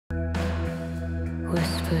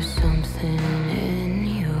Whisper something in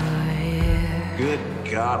your ear. Good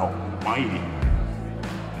God almighty.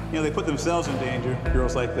 You know, they put themselves in danger,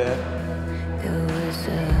 girls like that. It was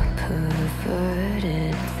a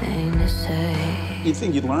perverted thing to say. You'd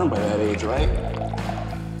think you'd learn by that age, right?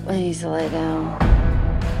 Please lay down.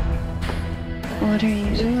 What are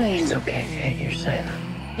you doing? It's okay, Faye, you're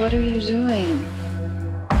silent. What are you doing?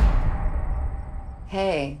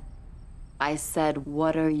 Hey, I said,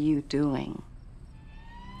 what are you doing?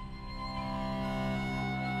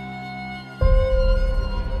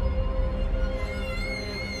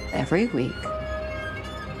 Every week,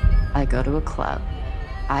 I go to a club.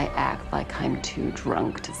 I act like I'm too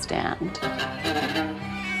drunk to stand.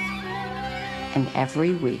 And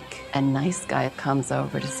every week, a nice guy comes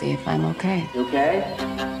over to see if I'm okay. You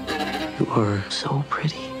okay? You are so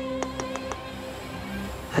pretty.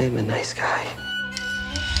 I am a nice guy.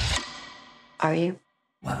 Are you?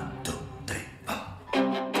 1, 2, 3, 4.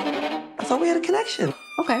 I thought we had a connection.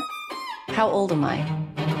 Okay. How old am I?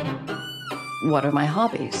 What are my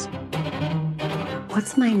hobbies?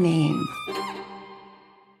 What's my name?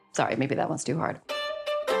 Sorry, maybe that one's too hard.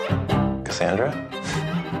 Cassandra?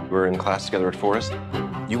 We were in class together at Forest.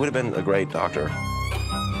 You would have been a great doctor.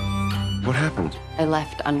 What happened? I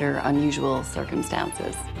left under unusual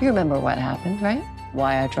circumstances. You remember what happened, right?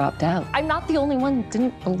 Why I dropped out. I'm not the only one who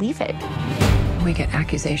didn't believe it. We get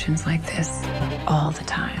accusations like this all the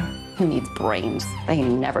time. Who needs brains? They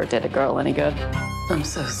never did a girl any good. I'm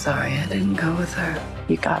so sorry I didn't go with her.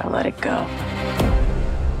 You gotta let it go.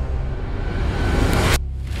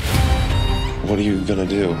 What are you gonna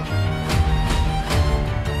do?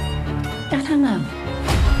 I don't know.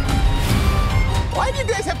 Why do you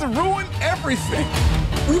guys have to ruin everything?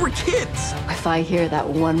 We were kids. If I hear that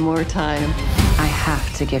one more time, I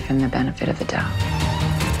have to give him the benefit of the doubt.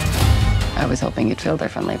 I was hoping you'd feel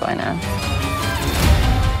differently by now.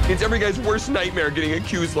 It's every guy's worst nightmare getting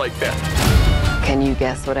accused like that. Can you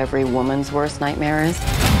guess what every woman's worst nightmare is?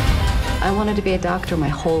 I wanted to be a doctor my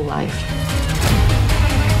whole life.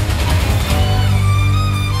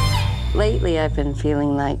 Lately, I've been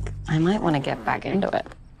feeling like I might want to get back into it.